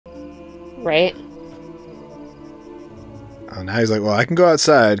Right? Oh, now he's like, well, I can go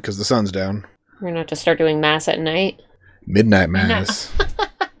outside because the sun's down. We're going to have to start doing mass at night. Midnight mass.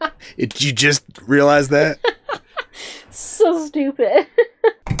 You just realized that? So stupid.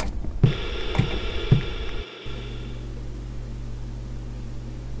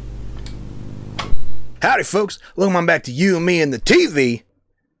 Howdy, folks. Welcome on back to You, Me, and the TV.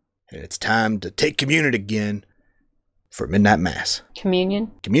 And it's time to take communion again for Midnight Mass.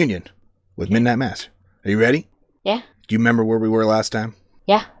 Communion? Communion with Midnight Mass. Are you ready? Yeah. Do you remember where we were last time?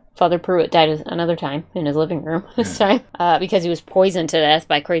 Yeah. Father Pruitt died another time in his living room this time because he was poisoned to death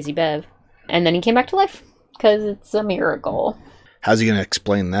by Crazy Bev. And then he came back to life because it's a miracle. How's he going to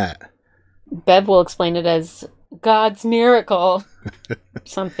explain that? Bev will explain it as God's miracle.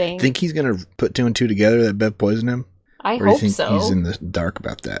 Something. Think he's going to put two and two together that Bev poisoned him? I or do you hope think so. He's in the dark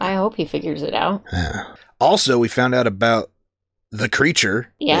about that. I hope he figures it out. Yeah. Also, we found out about the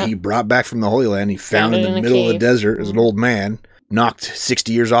creature that he brought back from the Holy Land. He found in the middle of the desert as an old man, knocked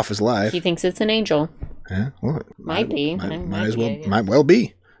 60 years off his life. He thinks it's an angel. Yeah, well, might be. Might well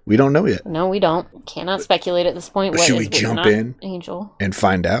be. We don't know yet. No, we don't. Cannot speculate at this point. Should we jump in angel and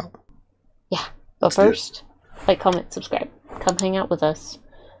find out? Yeah. But first, like, comment, subscribe. Come hang out with us.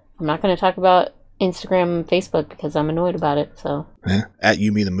 I'm not going to talk about Instagram and Facebook because I'm annoyed about it. So yeah, at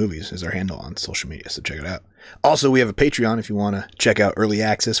You Me the Movies is our handle on social media, so check it out. Also, we have a Patreon if you want to check out early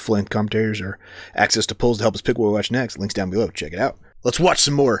access, full-length commentaries, or access to polls to help us pick what we watch next. Links down below. Check it out. Let's watch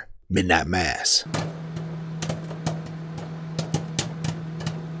some more Midnight Mass.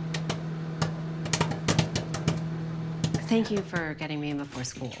 Thank you for getting me in before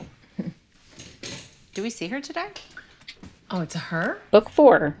school. Do we see her today? Oh, it's a her? Book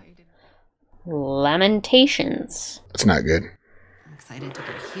 4. Lamentations. That's not good. I'm excited to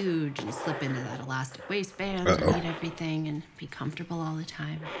get huge and slip into that elastic waistband and eat everything and be comfortable all the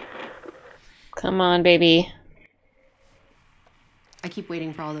time. Come on, baby. I keep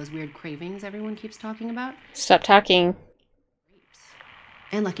waiting for all those weird cravings everyone keeps talking about. Stop talking.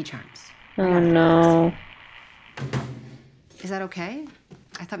 And Lucky Charms. Oh, no. Is that okay?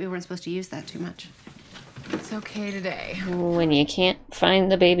 I thought we weren't supposed to use that too much. It's okay today. When you can't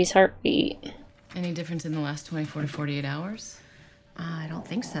find the baby's heartbeat. Any difference in the last 24 to 48 hours? I don't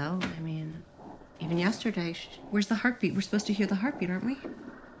think so. I mean, even yesterday. Where's the heartbeat? We're supposed to hear the heartbeat, aren't we?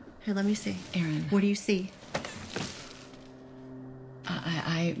 Here, let me see. Erin. What do you see?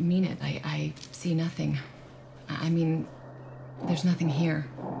 I mean it. I see nothing. I mean, there's nothing here.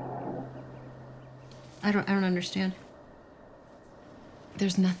 I don't understand.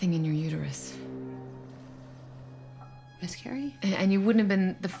 There's nothing in your uterus. Miscarry? And you wouldn't have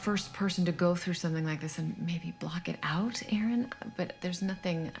been the first person to go through something like this and maybe block it out, Erin. But there's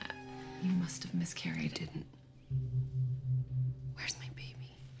nothing. You must have miscarried. I didn't. Where's my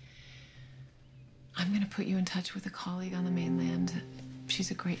baby? I'm going to put you in touch with a colleague on the mainland. She's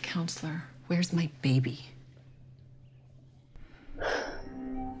a great counselor. Where's my baby?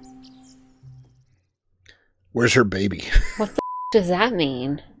 Where's her baby? What the does that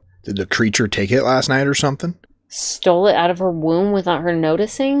mean? Did the creature take it last night or something? Stole it out of her womb without her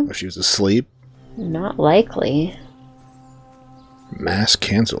noticing? Or she was asleep? Not likely. Mass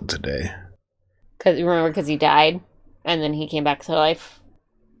canceled today. Because he died, and then he came back to life.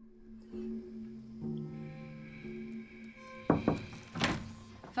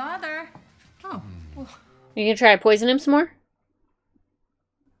 Father! Oh. You gonna try to poison him some more?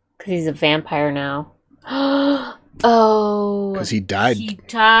 Because he's a vampire now. Oh. Because he died. He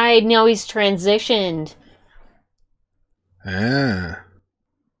died. Now he's transitioned. Ah.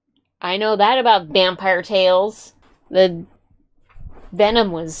 I know that about vampire tales. The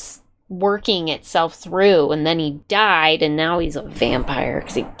venom was working itself through, and then he died, and now he's a vampire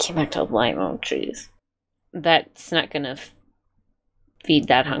because he came back to life. Oh, jeez. That's not going to feed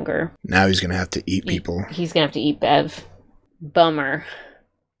that hunger. Now he's going to have to eat people. He's going to have to eat Bev. Bummer.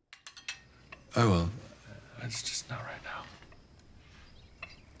 I will. It's just not right now.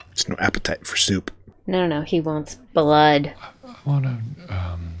 There's no appetite for soup. No, he wants blood. I want to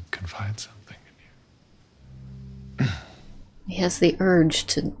confide something in you. He has the urge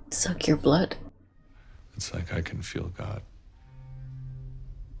to suck your blood. It's like I can feel God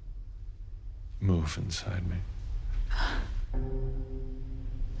move inside me.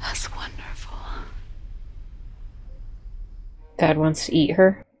 That's wonderful. God wants to eat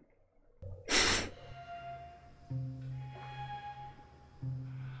her.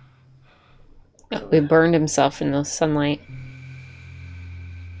 Oh, he burned himself in the sunlight.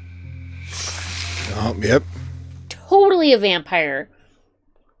 Oh, yep. Totally a vampire.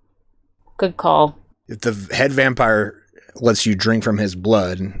 Good call. If the head vampire lets you drink from his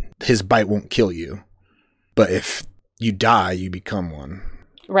blood, his bite won't kill you. But if you die, you become one.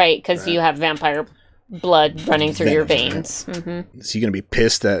 Right, because you have vampire blood running through your Venom, veins. Mm-hmm. Is he going to be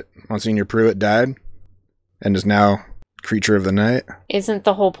pissed that Monsignor Pruitt died and is now creature of the night? Isn't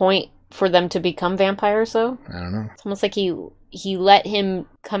the whole point for them to become vampires, though? I don't know. It's almost like he let him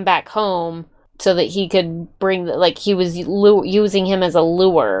come back home so that he could bring... Like, he was using him as a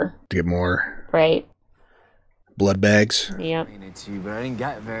lure. To get more... Right. Blood bags. Yep. It's you, but I didn't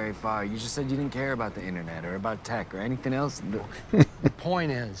get very far. You just said you didn't care about the internet or about tech or anything else. The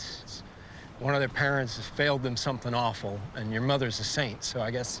point is, one of their parents has failed them something awful, and your mother's a saint, so I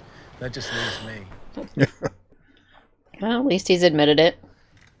guess that just leaves me. Well, at least he's admitted it.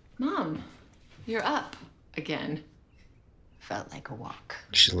 Mom, you're up again. Felt like a walk.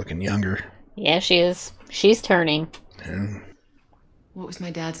 She's looking younger. Yeah, she is. She's turning. Yeah. What was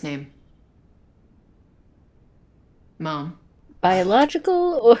my dad's name? Mom.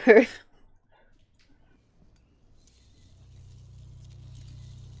 Biological or...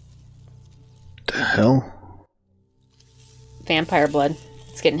 The hell? Vampire blood.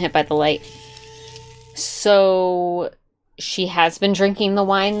 It's getting hit by the light. So... She has been drinking the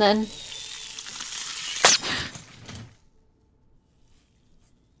wine, then?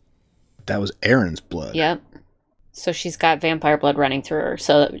 That was Aaron's blood. Yep. So she's got vampire blood running through her.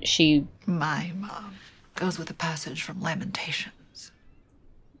 So she... My mom goes with a passage from Lamentations.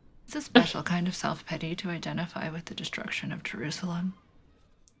 It's a special kind of self-pity to identify with the destruction of Jerusalem.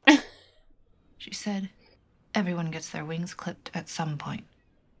 She said, everyone gets their wings clipped at some point.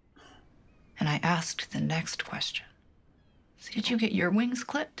 And I asked the next question. Did you get your wings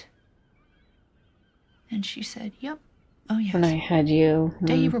clipped? And she said, yep. Oh, yes. When I had you...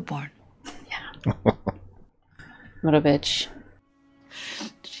 Day you were born. Yeah. What a bitch.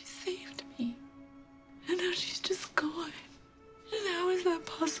 She saved me. And now she's just gone. And how is that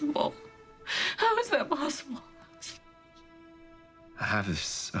possible? How is that possible? I have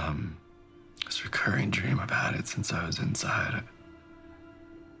this recurring dream. I've had it since I was inside.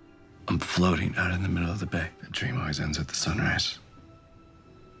 I'm floating out in the middle of the bay. The dream always ends at the sunrise.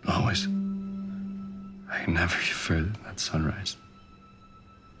 Always. I can never get further than that sunrise.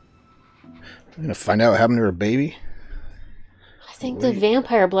 I'm gonna find out what happened to her baby? I think the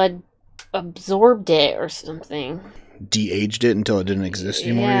vampire blood absorbed it or something. De-aged it until it didn't exist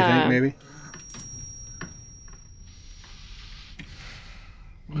anymore, you think, maybe?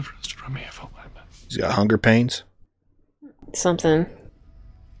 Live rest from me if I'll let me. He's got hunger pains. Something.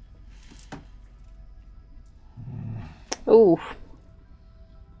 Ooh.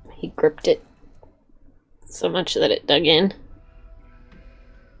 He gripped it so much that it dug in.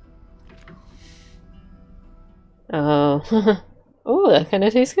 Oh. Oh, that kind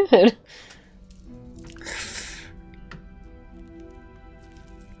of tastes good.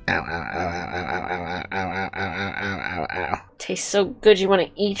 Ow, ow, ow, ow, ow, ow, ow, ow, ow, ow, ow, ow. Tastes so good you want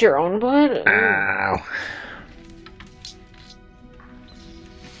to eat your own blood? Ow.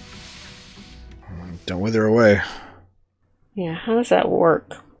 Don't wither away. Yeah, how does that work?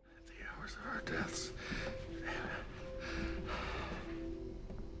 The hours of our deaths.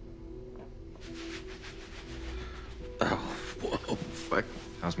 Oh, whoa, fuck.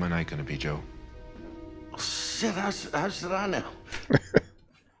 How's my night gonna be, Joe? Oh, shit, how should I know?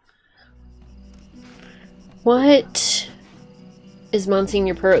 What is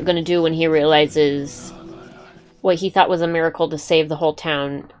Monsignor Pruitt going to do when he realizes what he thought was a miracle to save the whole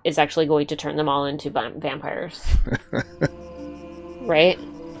town is actually going to turn them all into vampires? Right?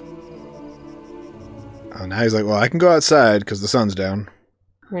 Oh, now he's like, well, I can go outside because the sun's down.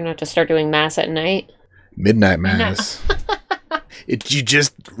 We're going to have to start doing mass at night? Midnight mass. You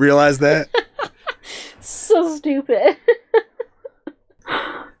just realized that? So stupid.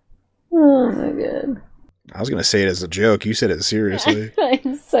 Oh my god. I was going to say it as a joke. You said it seriously.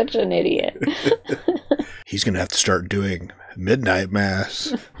 I'm such an idiot. He's going to have to start doing midnight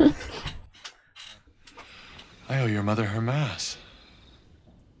mass. I owe your mother her mass.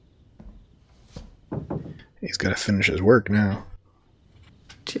 He's got to finish his work now.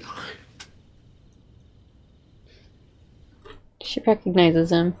 She recognizes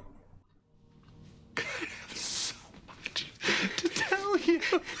him. I have so much to tell you.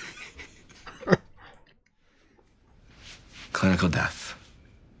 Clinical death.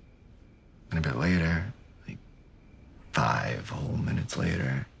 And a bit later, like 5 whole minutes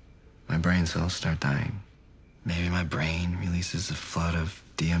later, my brain cells start dying. Maybe my brain releases a flood of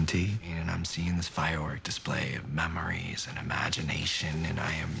DMT, and I'm seeing this firework display of memories and imagination, and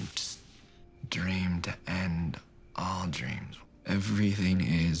I am just dream to end all dreams. Everything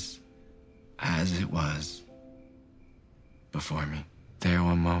is as it was before me. there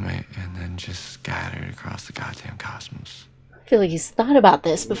one moment and then just scattered across the goddamn cosmos. I feel like he's thought about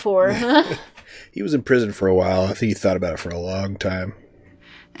this before, huh? He was in prison for a while. I think he thought about it for a long time.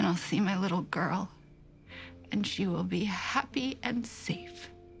 And I'll see my little girl, and she will be happy and safe.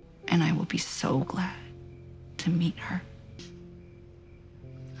 And I will be so glad to meet her.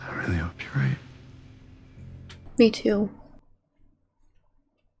 I really hope you're right. Me too.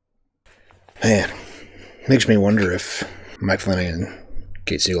 Man, makes me wonder if Mike Flanagan and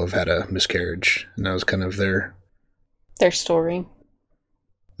Kate Siegel have had a miscarriage, and that was kind of their story.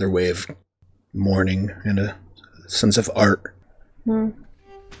 Their way of mourning and a sense of art. And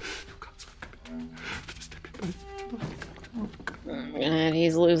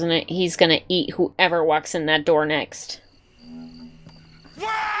he's losing it. He's gonna eat whoever walks in that door next.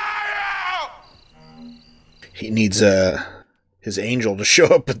 He needs his angel to show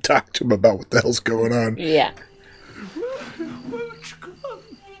up and talk to him about what the hell's going on. Yeah.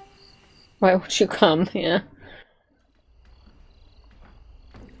 Why won't you come? Yeah.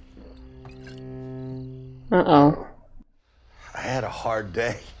 Uh-oh. I had a hard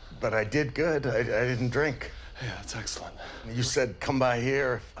day, but I did good. I didn't drink. Yeah, that's excellent. You said come by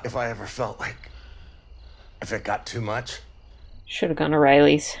here if I ever felt like... if it got too much. Should have gone to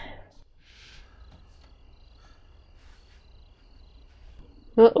Riley's.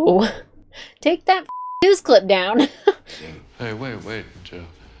 Uh-oh. Take that news clip down. Hey, wait, Joe.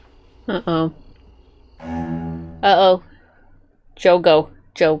 Uh-oh. Uh-oh. Joe, go.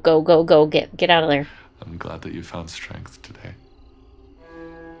 Joe, go. Get out of there. I'm glad that you found strength today.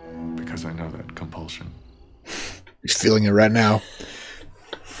 Because I know that compulsion. He's feeling it right now.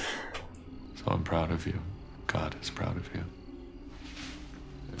 So I'm proud of you. God is proud of you.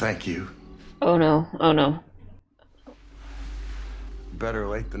 Thank you. Oh no. Better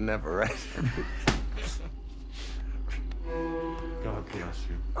late than never, right? God bless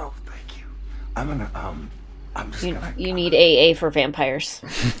you. Oh, thank you. I'm gonna, I'm just gonna... You need AA for vampires.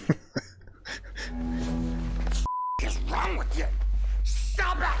 What is wrong with you?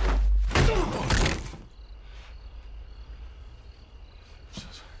 Stop it!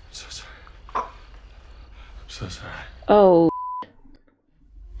 So sorry. I'm so sorry. Oh.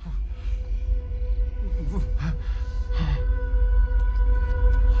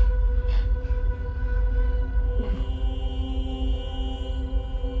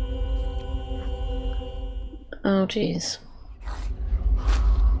 Oh, jeez.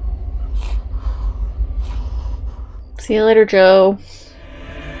 See you later, Joe.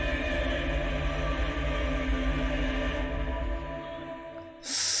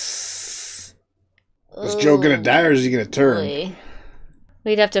 Is Joe gonna die or is he gonna turn? Boy.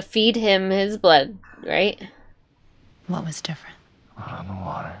 We'd have to feed him his blood, right? What was different? Out on the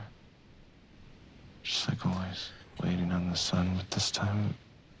water. Just like always, waiting on the sun, but this time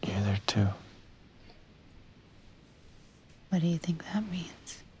you're there too. What do you think that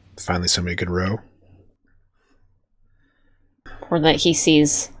means? Finally somebody could row. Or that he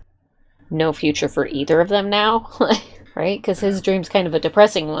sees no future for either of them now, right? Because his dream's kind of a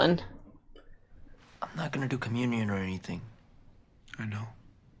depressing one. I'm not gonna do communion or anything. I know.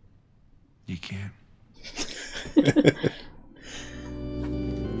 You can't.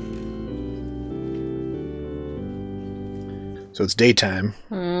 So it's daytime.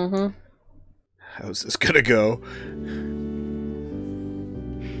 Mm-hmm. How's this gonna go?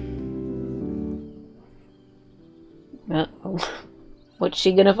 Uh-oh. What's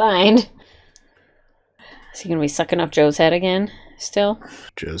she gonna find? Is he gonna be sucking up Joe's head again? Still?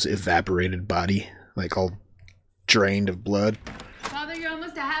 Joe's evaporated body, like all drained of blood. Father, you're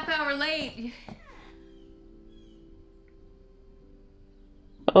almost a half hour late.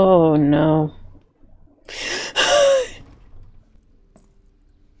 Oh no.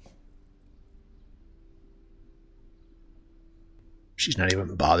 She's not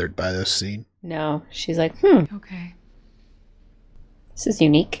even bothered by this scene. No. She's like, Okay. this is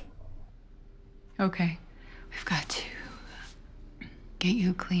unique. Okay. We've got to get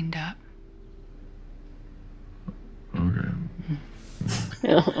you cleaned up. Okay.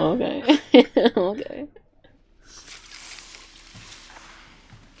 Oh, okay. Okay.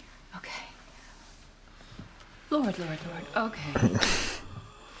 Okay. Lord. Okay.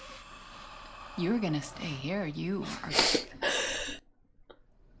 You're gonna stay here. You are.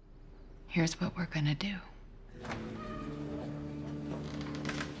 Here's what we're gonna do.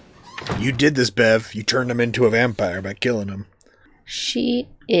 You did this, Bev. You turned him into a vampire by killing him. She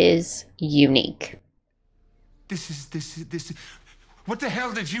is unique. This is... What the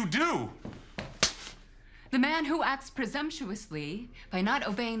hell did you do? The man who acts presumptuously by not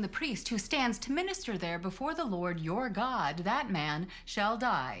obeying the priest who stands to minister there before the Lord your God, that man shall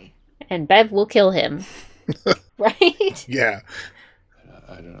die. And Bev will kill him. Right? Yeah.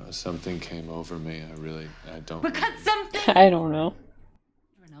 I don't know. Something came over me. I don't. Because something I don't know.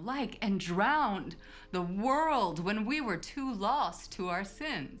 alike and drowned the world when we were too lost to our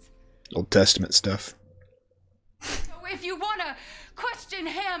sins. Old Testament stuff. So if you want to question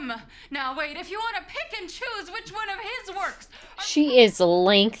him, now wait, if you want to pick and choose which one of his works. She is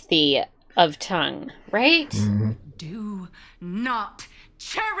lengthy of tongue, right? Mm-hmm. Do not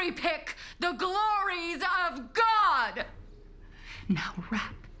cherry pick the glories of God. Now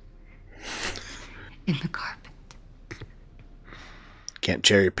wrap in the carpet. Can't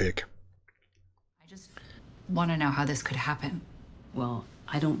cherry pick. I just want to know how this could happen. Well,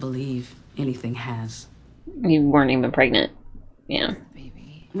 I don't believe anything has. You weren't even pregnant. Yeah.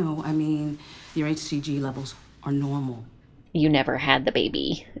 No, I mean, your HCG levels are normal. You never had the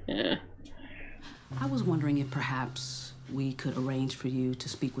baby. I was wondering if perhaps we could arrange for you to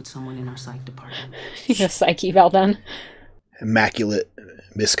speak with someone in our psych department. You have psych eval done. Immaculate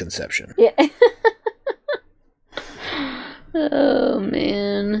misconception. Yeah. Oh,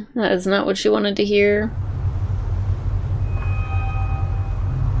 man. That is not what she wanted to hear.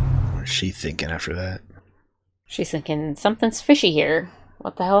 What is she thinking after that? She's thinking, something's fishy here.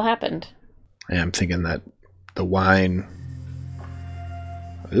 What the hell happened? Yeah, I'm thinking that the wine...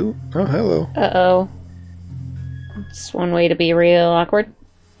 Ooh, oh, hello. Uh-oh. It's one way to be real awkward.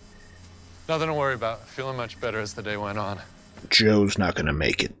 Nothing to worry about. Feeling much better as the day went on. Joe's not gonna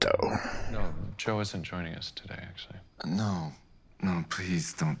make it, though. No, Joe isn't joining us today, actually. No,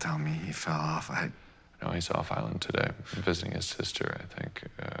 please don't tell me he fell off. No, he's off island today, visiting his sister, I think.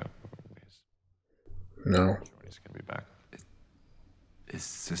 No. He's gonna be back. His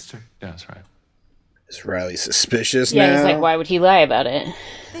sister? Yeah, that's right. Is Riley suspicious Yeah, now? he's like, why would he lie about it?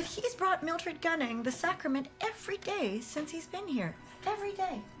 That he's brought Mildred Gunning the sacrament every day since he's been here. Every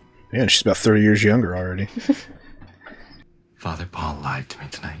day. Yeah, she's about 30 years younger already. Father Paul lied to me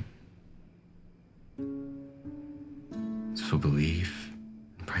tonight. So believe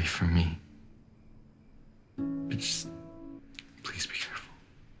and pray for me. But just, please be careful.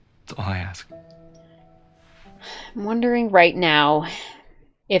 That's all I ask. I'm wondering right now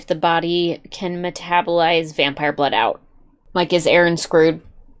if the body can metabolize vampire blood out. Like, is Erin screwed?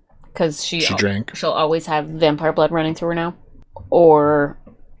 Because she drank. She'll always have vampire blood running through her now? Or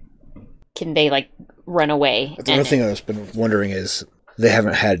can they, like, run away? That's another thing I've been wondering is they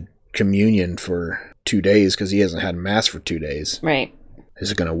haven't had communion for 2 days because he hasn't had mass for 2 days. Right.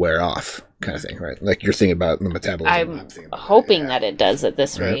 Is it going to wear off kind of thing, right? Like you're thinking about the metabolism. I'm hoping that it does at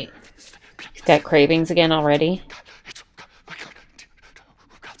this rate. He's got cravings again already.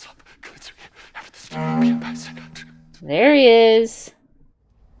 There he is.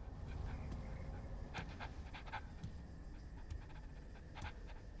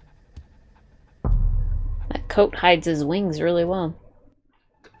 That coat hides his wings really well.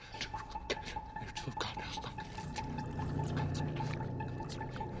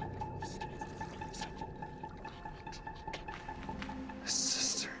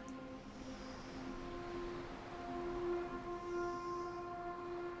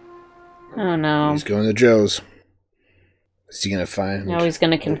 Oh no. He's going to Joe's. Is he going to find... Now he's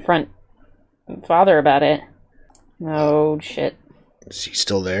going to confront Father about it. Oh, shit. Is he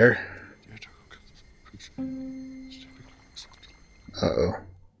still there? Uh-oh.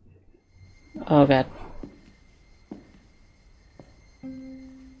 Oh, God.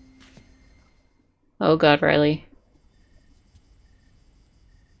 Oh, God, Riley.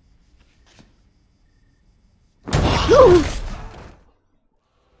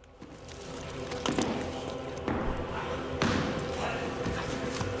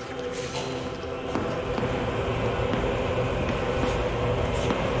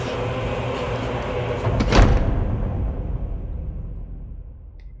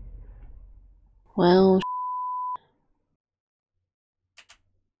 Well,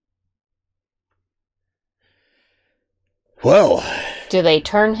 well. Do they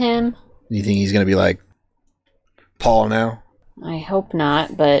turn him? You think he's going to be like Paul now? I hope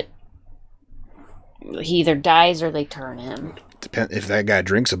not, but he either dies or they turn him. Depend if that guy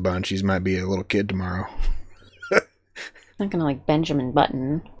drinks a bunch, he might be a little kid tomorrow. Not gonna like Benjamin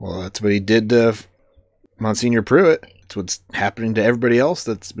Button. Well, that's what he did to Monsignor Pruitt. It's what's happening to everybody else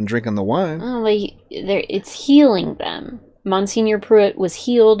that's been drinking the wine. Oh, it's healing them. Monsignor Pruitt was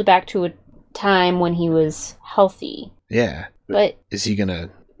healed back to a time when he was healthy. Yeah. But is he gonna...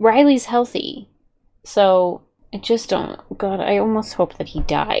 Riley's healthy. So I just don't. God, I almost hope that he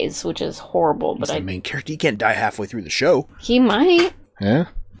dies, which is horrible. He's but the main character. He can't die halfway through the show. He might. Yeah,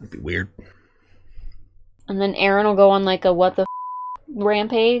 that'd be weird. And then Aaron will go on like a what the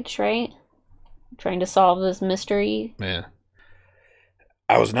rampage, right? Trying to solve this mystery. Yeah.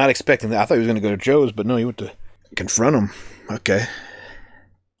 I was not expecting that. I thought he was going to go to Joe's, but no, he went to confront him. Okay.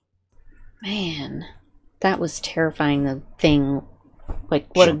 Man, that was terrifying. The thing,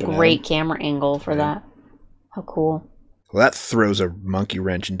 like, what Jumping a at great him. camera angle for that. How cool. Well, that throws a monkey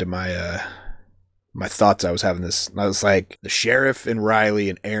wrench into my my thoughts. I was having this. I was like, the sheriff and Riley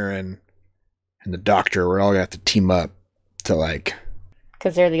and Aaron and the doctor, we're all going to have to team up to like.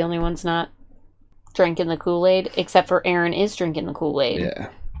 Because they're the only ones not drinking the Kool-Aid, except for Aaron is drinking the Kool-Aid. Yeah.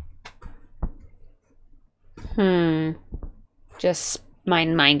 Just, my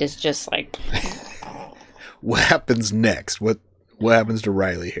mind is just like... What happens next? What happens to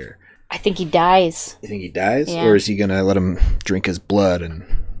Riley here? I think he dies. You think he dies? Yeah. Or is he going to let him drink his blood and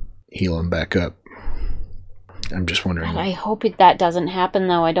heal him back up? I'm just wondering. God, I hope that doesn't happen,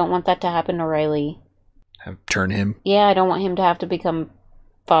 though. I don't want that to happen to Riley. Turn him? Yeah, I don't want him to have to become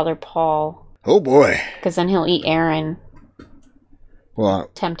Father Paul. Oh, boy. Because then he'll eat Aaron. Well,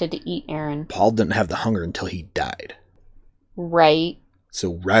 Tempted to eat Aaron. Paul didn't have the hunger until he died. Right.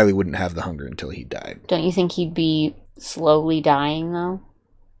 So Riley wouldn't have the hunger until he died. Don't you think he'd be slowly dying, though?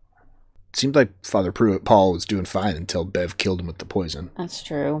 It seemed like Father Paul was doing fine until Bev killed him with the poison. That's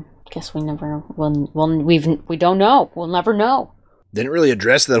true. Guess we never... we don't know. We'll never know. Didn't really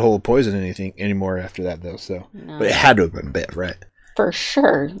address that whole poison anything anymore after that, though. So, No. But it had to have been Bev, right? For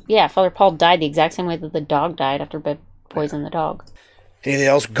sure. Yeah, Father Paul died the exact same way that the dog died after Bev poisoned the dog. Anything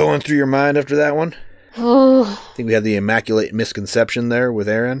else going through your mind after that one? Oh, I think we had the Immaculate Misconception there with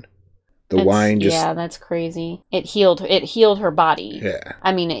Aaron. The wine just... Yeah, that's crazy. It healed her body. Yeah.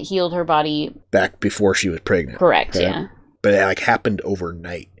 I mean, it healed her body. Back before she was pregnant. Correct, right? yeah. But it like happened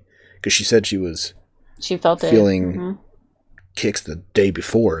overnight. Because she said she was... She felt feeling kicks the day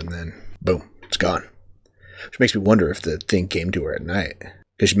before, and then, boom, it's gone. Which makes me wonder if the thing came to her at night.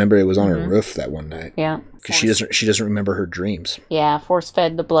 Because remember, it was on her roof that one night. Yeah. Because she doesn't remember her dreams. Yeah,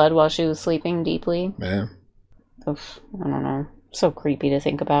 force-fed the blood while she was sleeping deeply. Yeah. Oof, I don't know. So creepy to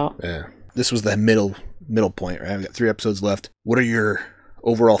think about. Yeah. This was the middle point, right? We've got 3 episodes left. What are your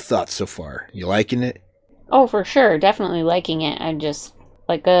overall thoughts so far? You liking it? Oh, for sure. Definitely liking it. I'm just,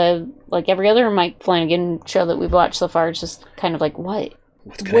 like every other Mike Flanagan show that we've watched so far, it's just kind of like, what?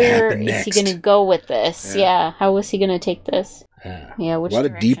 Where is he going to go with this? Yeah. How is he going to take this? Yeah, which a lot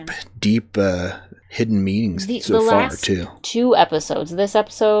direction? of deep hidden meanings so the far, last too. 2 episodes, this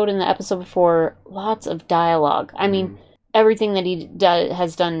episode and the episode before, lots of dialogue. I mean, everything that he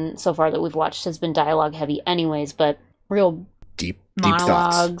has done so far that we've watched has been dialogue heavy anyways, but real deep monologues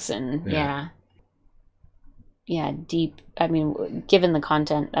thoughts. And yeah, deep. I mean, given the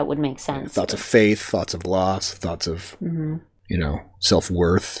content, that would make sense. Thoughts of faith, thoughts of loss, thoughts of,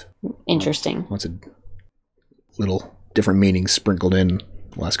 self-worth. Interesting. Lots of little different meanings sprinkled in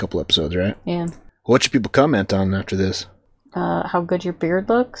the last couple episodes, right? Yeah. What should people comment on after this? How good your beard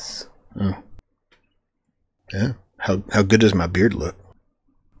looks. Oh. Yeah. How good does my beard look?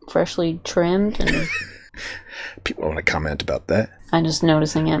 Freshly trimmed. And people want to comment about that. I'm just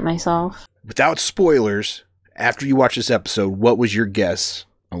noticing it myself. Without spoilers, after you watch this episode, what was your guess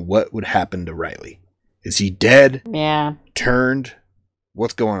on what would happen to Riley? Is he dead? Yeah. Turned?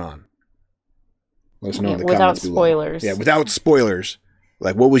 What's going on? Let us know in the without comments below. spoilers. Yeah, without spoilers.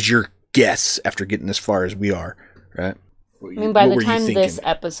 Like, what was your guess after getting as far as we are, right? I mean, by the time this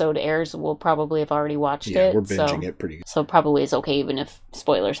episode airs, we'll probably have already watched it. Yeah, we're binging it pretty good. So probably it's okay even if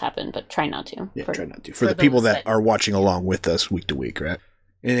spoilers happen, but try not to. Yeah, try not to. For the people that are watching along with us week to week, right?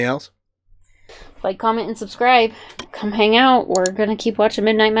 Anything else? Like, comment, and subscribe. Come hang out. We're going to keep watching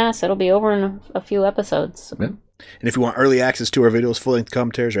Midnight Mass. It'll be over in a few episodes. So. Yeah. And if you want early access to our videos, full-length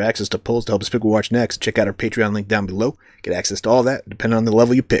commentaries, or access to polls to help us pick what we watch next, check out our Patreon link down below. Get access to all that, depending on the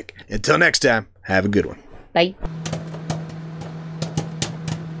level you pick. Until next time, have a good one. Bye.